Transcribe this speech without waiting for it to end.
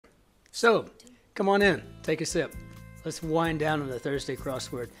So, come on in, take a sip. Let's wind down on the Thursday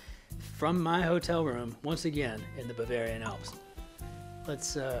crossword from my hotel room, once again in the Bavarian Alps.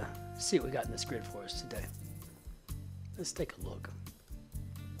 Let's see what we got in this grid for us today. Let's take a look.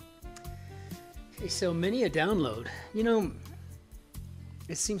 Okay, so many a download. You know,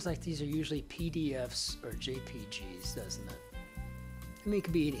 it seems like these are usually PDFs or JPGs, doesn't it? I mean, it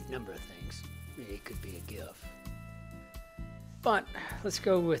could be any number of things. Maybe it could be a GIF. But let's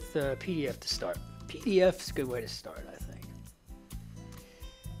go with PDF to start. PDF is a good way to start, I think.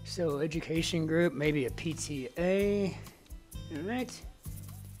 So education group, maybe a PTA. All right.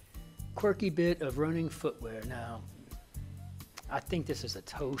 Quirky bit of running footwear. Now, I think this is a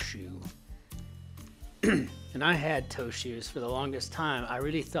toe shoe. And I had toe shoes for the longest time. I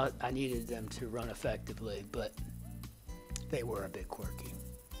really thought I needed them to run effectively, but they were a bit quirky.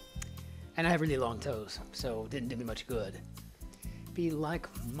 And I have really long toes, so it didn't do me much good. Be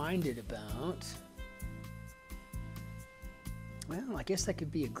like-minded about. Well, I guess that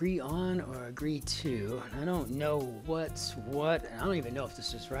could be agree on or agree to. I don't know what's what, and I don't even know if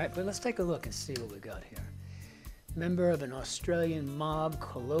this is right, but let's take a look and see what we got here. Member of an Australian mob,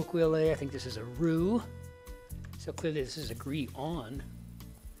 colloquially. I think this is a roo. So clearly this is agree on.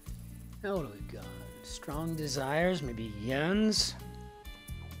 Now what do we got? Strong desires, maybe yens.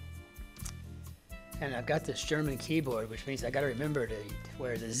 And I've got this German keyboard, which means I got to remember to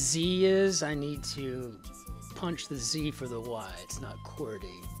where the Z is. I need to punch the Z for the Y. It's not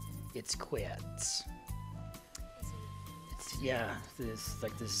QWERTY, it's quits. Yeah, it's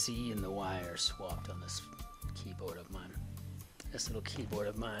like the Z and the Y are swapped on this keyboard of mine. This little keyboard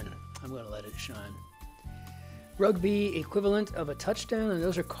of mine. I'm going to let it shine. Rugby equivalent of a touchdown, and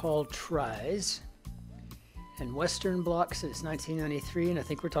those are called tries. And Western Bloc since 1993, and I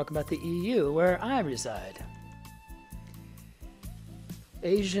think we're talking about the EU, where I reside.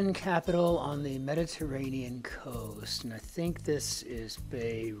 Asian capital on the Mediterranean coast, and I think this is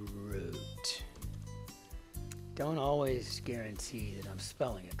Beirut. Don't always guarantee that I'm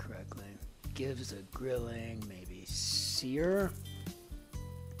spelling it correctly. Gives a grilling, maybe sear.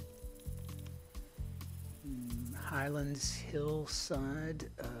 Highlands hillside.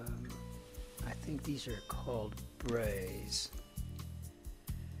 I think these are called brays.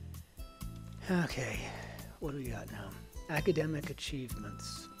 Okay, what do we got now? Academic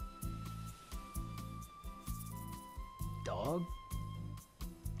achievements. Dog?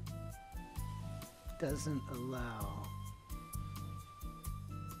 Doesn't allow.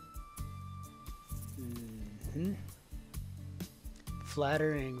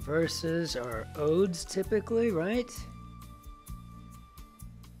 Flattering verses are odes typically, right?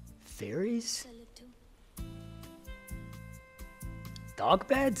 Fairies? Dog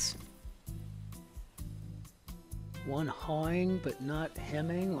beds? One hawing but not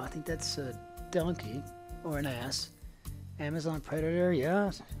hemming. Well, I think that's a donkey or an ass. Amazon predator,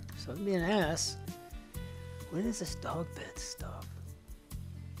 yeah. So it'd be an ass. What is this dog bed stuff?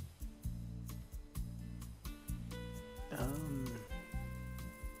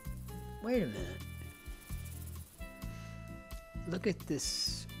 Wait a minute. Look at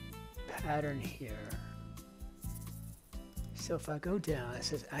this pattern here. So if I go down, it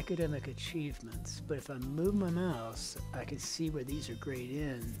says academic achievements, but if I move my mouse, I can see where these are grayed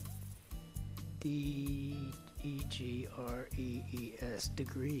in. D-E-G-R-E-E-S,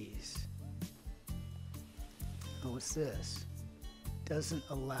 degrees. Oh, what's this? Doesn't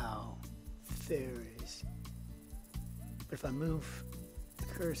allow fairies. But if I move the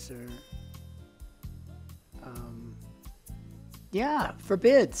cursor, yeah,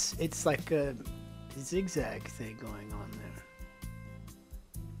 forbids. It's like a zigzag thing going on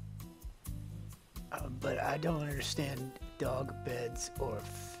there. But I don't understand dog beds or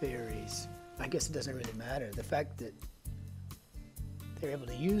fairies. I guess it doesn't really matter. The fact that they're able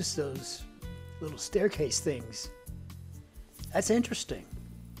to use those little staircase things, that's interesting.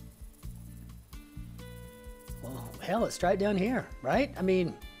 Well, hell, let's try it down here, right? I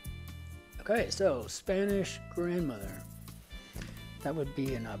mean, okay, so Spanish grandmother. That would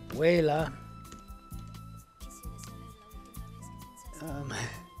be an abuela. Now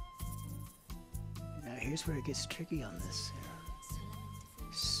here's where it gets tricky on this.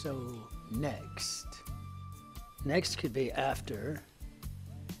 So next could be after.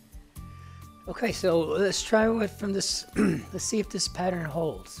 Okay, so let's try it from this. Let's see if this pattern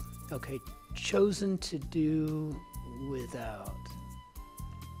holds. Okay, chosen to do without.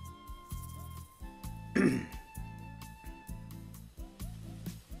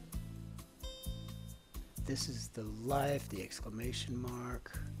 This is the life, the exclamation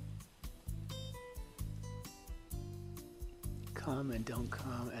mark. come and don't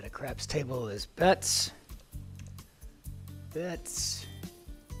come at a craps table is bets. Bets.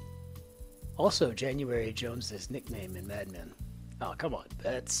 Also, January Jones's nickname in Mad Men. Oh, come on,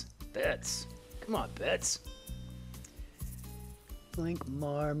 Bets. Bets. Come on, Bets. Blink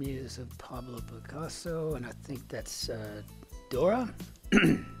Mar, muse of Pablo Picasso, and I think that's Dora.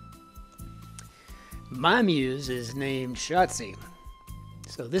 My muse is named Shotzi.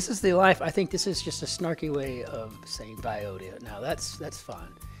 So this is the life. I think this is just a snarky way of saying biota. Now that's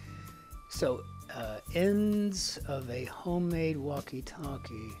fine. So ends of a homemade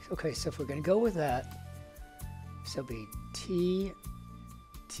walkie-talkie. Okay, so if we're gonna go with that, so it'll be T-I-N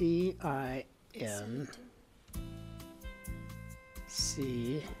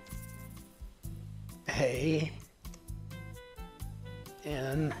C-A-N-S.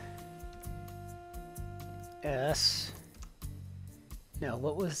 Now,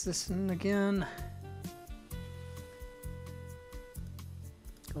 what was this one again?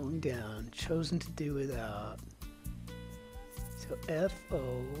 Going down, chosen to do without. So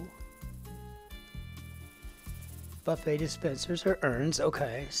F-O. Buffet dispensers or urns.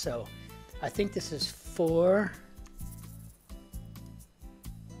 Okay, so I think this is 4.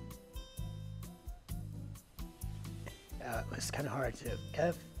 It's kind of hard to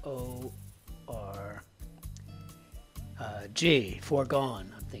F-O-R G,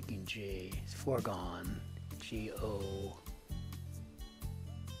 foregone. I'm thinking G. It's foregone. G-O.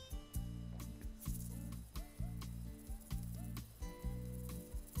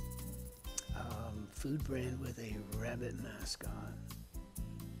 Food brand with a rabbit mascot.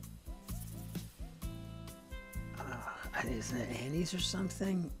 Isn't it Annie's or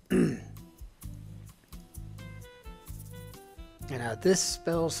something? Now this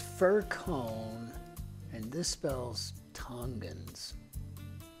spells fur cone, and this spells Tongans.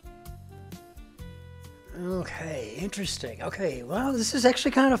 Okay, interesting. Okay, well, this is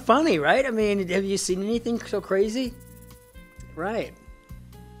actually kind of funny, right? I mean, have you seen anything so crazy? Right.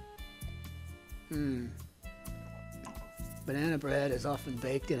 Banana bread is often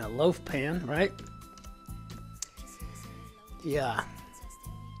baked in a loaf pan, right? Yeah.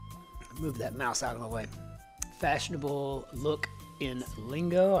 Move that mouse out of the way. Fashionable look in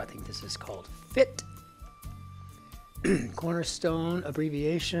lingo. I think this is called fit. Cornerstone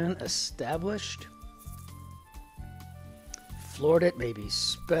abbreviation established. Floored it, maybe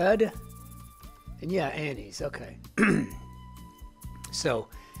sped. And yeah, Annie's. Okay. So,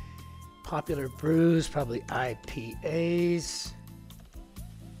 popular brews, probably IPAs.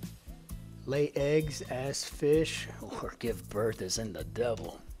 Lay eggs as fish, or give birth as in the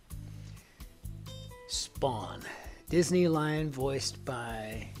devil. Spawn. Disney lion voiced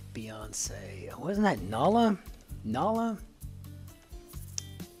by Beyonce. Wasn't that Nala? Nala?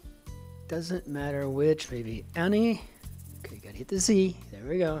 Doesn't matter which, maybe Annie. Okay, gotta hit the Z. There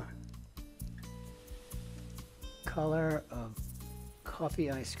we go. Color of coffee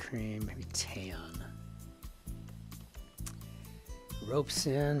ice cream, maybe tan. Ropes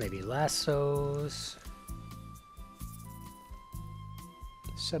in, maybe lassos.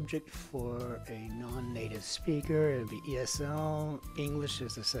 Subject for a non-native speaker, it would be ESL. English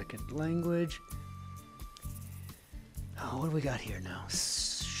is a second language. Oh, what do we got here now?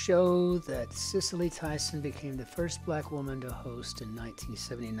 Show that Cicely Tyson became the first black woman to host in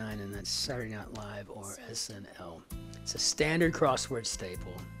 1979, and that's Saturday Night Live or SNL. It's a standard crossword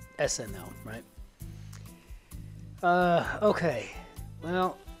staple. SNL, right? Okay.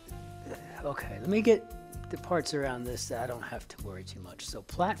 Well, okay. Let me get the parts around this that I don't have to worry too much. So,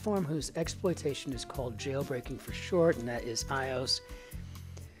 platform whose exploitation is called jailbreaking for short, and that is iOS.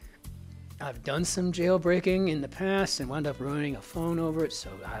 I've done some jailbreaking in the past and wound up ruining a phone over it,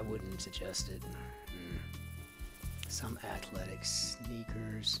 so I wouldn't suggest it. Some athletic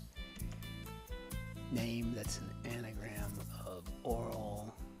sneakers. Name that's an anagram of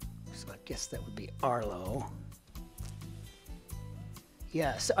oral. So I guess that would be Arlo.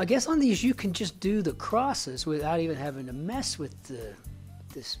 Yeah, so I guess on these you can just do the crosses without even having to mess with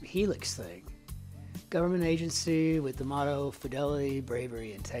this helix thing. Government agency with the motto fidelity,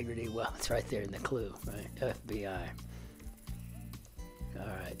 bravery, integrity. Well, it's right there in the clue, right? FBI. All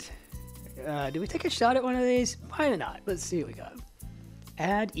right. Do we take a shot at one of these? Why not? Let's see what we got.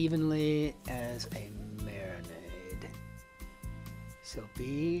 Add evenly as a marinade. So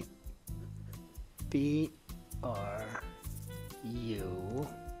B-R-U-S-H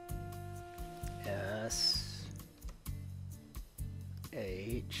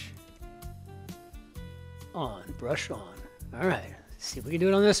on, brush on. All right, let's see if we can do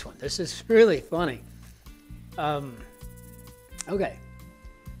it on this one. This is really funny. Okay,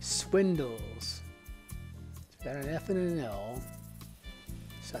 swindles. It's got an F and an L.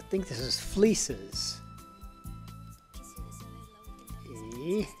 So I think this is fleeces.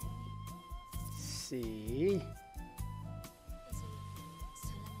 E, C,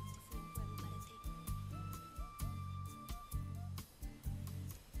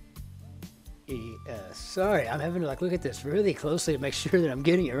 E, S. Sorry, I'm having to like look at this really closely to make sure that I'm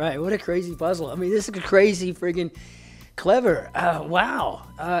getting it right. What a crazy puzzle. I mean, this is crazy friggin' clever. Wow.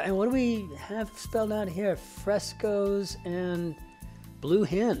 And what do we have spelled out here? Frescoes and blue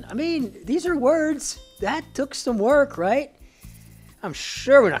hen. I mean, these are words. That took some work, right? I'm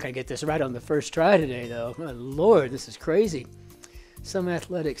sure we're not going to get this right on the first try today, though. My Lord, this is crazy. Some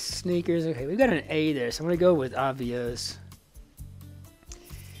athletic sneakers. Okay, we've got an A there, so I'm going to go with obvious.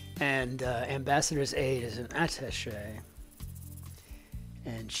 And ambassador's aid is an attaché.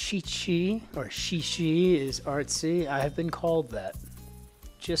 And Chi-Chi, or Shishi, is artsy. I have been called that.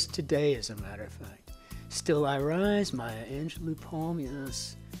 Just today, as a matter of fact. Still I Rise, Maya Angelou poem,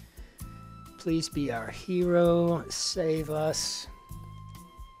 yes. Please be our hero, save us.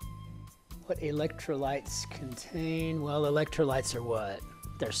 What electrolytes contain? Well, electrolytes are what?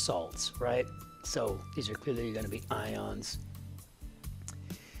 They're salts, right? So these are clearly going to be ions.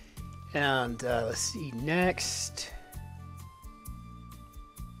 And let's see, next.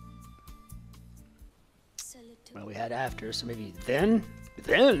 Well, we had after, so maybe then.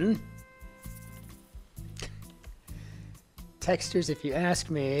 Texters, if you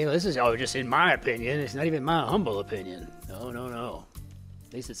ask me, well, this is just in my opinion. It's not even my humble opinion. No.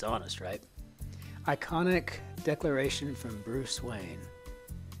 At least it's honest, right? Iconic declaration from Bruce Wayne.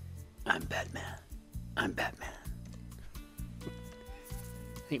 I'm Batman. I'm Batman.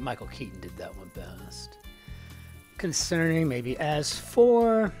 I think Michael Keaton did that one best. Concerning, maybe as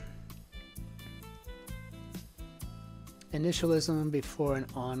for. Initialism before an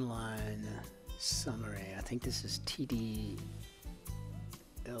online summary. I think this is TDLR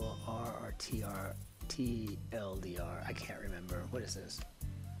or TLDR. I can't remember. What is this?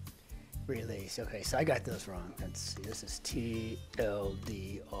 Release. Okay, so I got those wrong. Let's see. This is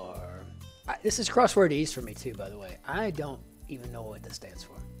TLDR. This is crossword E's for me too, by the way. I don't even know what this stands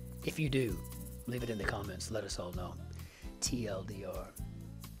for. If you do, leave it in the comments. Let us all know. TLDR.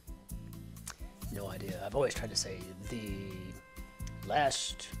 No idea. I've always tried to say the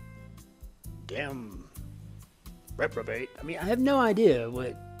last damn reprobate. I mean, I have no idea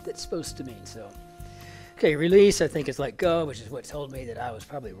what that's supposed to mean. So, okay, release I think is let go, which is what told me that I was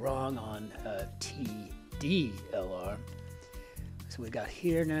probably wrong on TDLR. So we got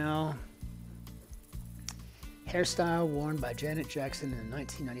here now. Hairstyle worn by Janet Jackson in the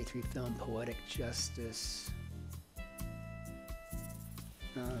 1993 film Poetic Justice.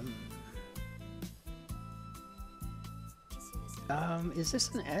 Is this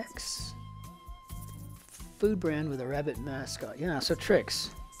an X? Food brand with a rabbit mascot. Yeah, so tricks.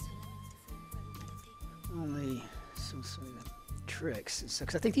 Only some sort of tricks. So,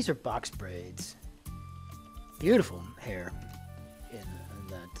 'cause I think these are box braids. Beautiful hair in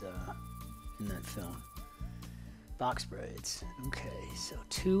that film. Box braids. Okay, so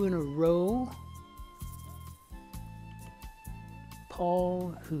 2 in a row.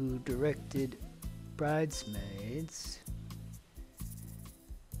 Paul, who directed Bridesmaids.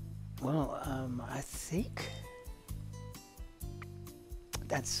 Well, I think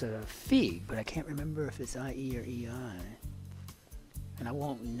that's a fig, but I can't remember if it's IE or EI. And I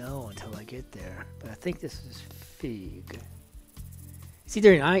won't know until I get there. But I think this is fig. It's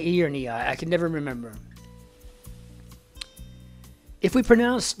either an IE or an EI. I can never remember. If we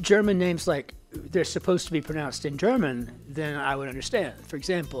pronounce German names like they're supposed to be pronounced in German, then I would understand. For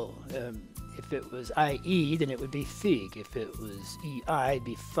example, if it was IE, then it would be fig. If it was EI, it'd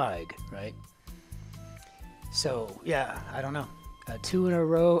be fig, right? So, yeah, I don't know. 2 in a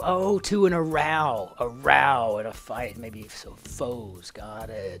row. Oh, 2 in a row. A row and a fight. Maybe so foes. Got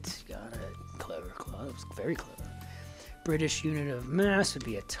it. Got it. Clever. That was very clever. British unit of mass would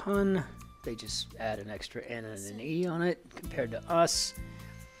be a ton. They just add an extra N and an E on it compared to us.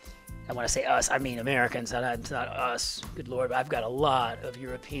 And when I say us, I mean Americans. It's not us. Good Lord, I've got a lot of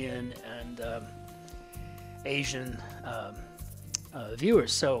European and Asian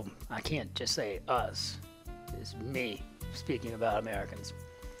viewers, so I can't just say us. It's me speaking about Americans.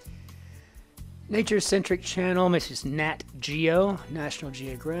 Nature-centric channel, this is Nat Geo, National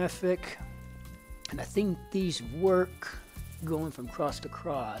Geographic. And I think these work going from cross to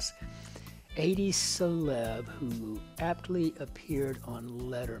cross. 80s celeb who aptly appeared on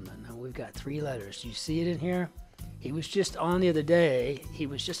Letterman. Now we've got 3 letters. Do you see it in here? He was just on the other day. He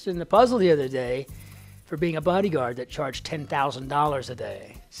was just in the puzzle the other day for being a bodyguard that charged $10,000 a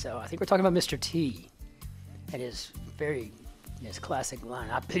day. So I think we're talking about Mr. T and his very Yes, classic line.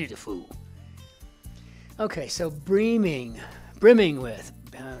 I pity the fool. Okay, so brimming with.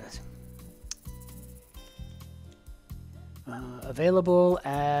 Available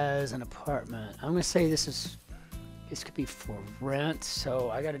as an apartment. I'm going to say this could be for rent. So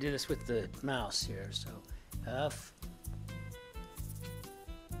I got to do this with the mouse here. So F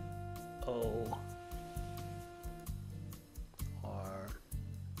O R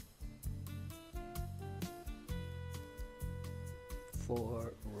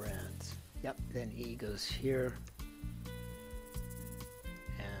for rent. Yep. Then E goes here,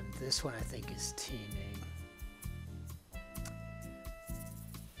 and this one I think is teaming.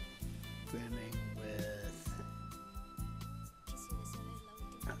 Brimming with.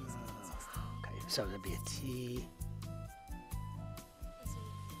 Okay, so there'd be a T.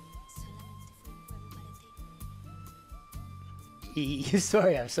 E.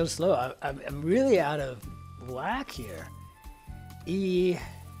 Sorry, I'm so slow. I'm really out of whack here. E.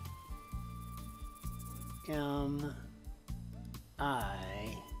 M.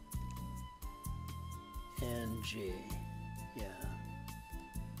 I. N. G. Yeah.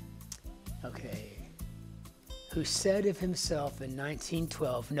 Okay. Who said of himself in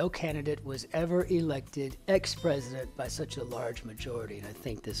 1912, no candidate was ever elected ex-president by such a large majority. And I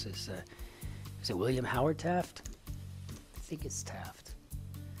think this is it William Howard Taft? I think it's Taft.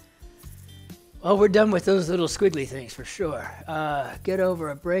 Well, we're done with those little squiggly things for sure. Get over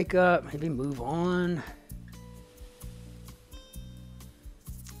a breakup, maybe move on.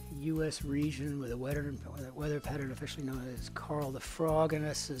 U.S. region with a weather pattern officially known as Carl the Frog, and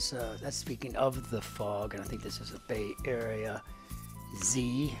this is that's speaking of the fog, and I think this is a Bay Area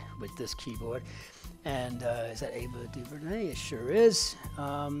Z with this keyboard. And is that Ava DuVernay? It sure is.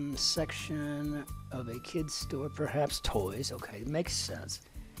 Section of a kid's store, perhaps toys. Okay, makes sense.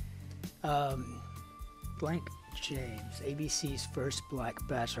 Blank James, ABC's first black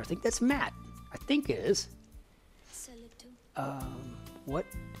bachelor. I think that's Matt. I think it is. What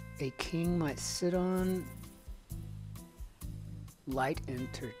a king might sit on. Light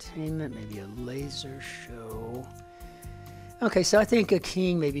entertainment, maybe a laser show. Okay, so I think a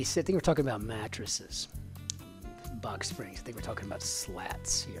king maybe sit. I think we're talking about mattresses, box springs. I think we're talking about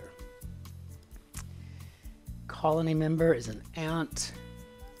slats here. Colony member is an ant.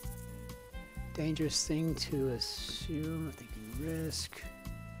 Dangerous thing to assume. I'm thinking risk.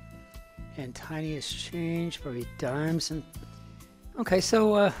 And tiniest change, probably dimes. And okay,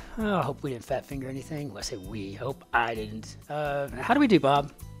 so I hope we didn't fat finger anything. Well, I say we. Hope I didn't. How do we do,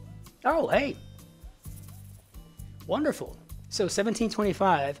 Bob? Oh, hey. Wonderful. So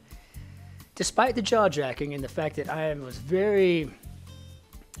 1725, despite the jaw-jacking and the fact that I was very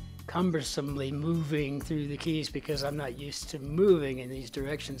cumbersomely moving through the keys because I'm not used to moving in these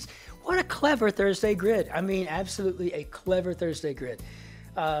directions. What a clever Thursday grid. I mean, absolutely a clever Thursday grid.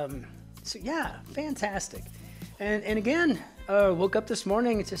 So yeah, fantastic. And again, woke up this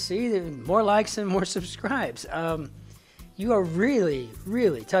morning to see more likes and more subscribes. You are really,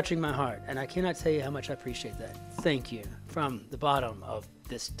 really touching my heart, and I cannot tell you how much I appreciate that. Thank you from the bottom of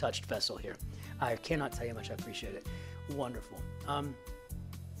this touched vessel here. I cannot tell you how much I appreciate it. Wonderful.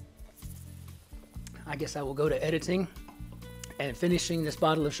 I guess I will go to editing and finishing this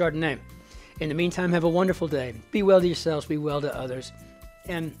bottle of Chardonnay. In the meantime, have a wonderful day. Be well to yourselves, be well to others.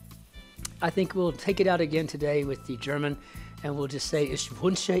 And I think we'll take it out again today with the German, and we'll just say, Ich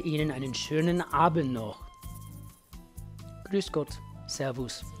wünsche Ihnen einen schönen Abend noch. Grüß Gott,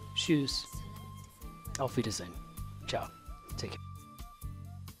 Servus, Tschüss, auf Wiedersehen. Ciao. Take care.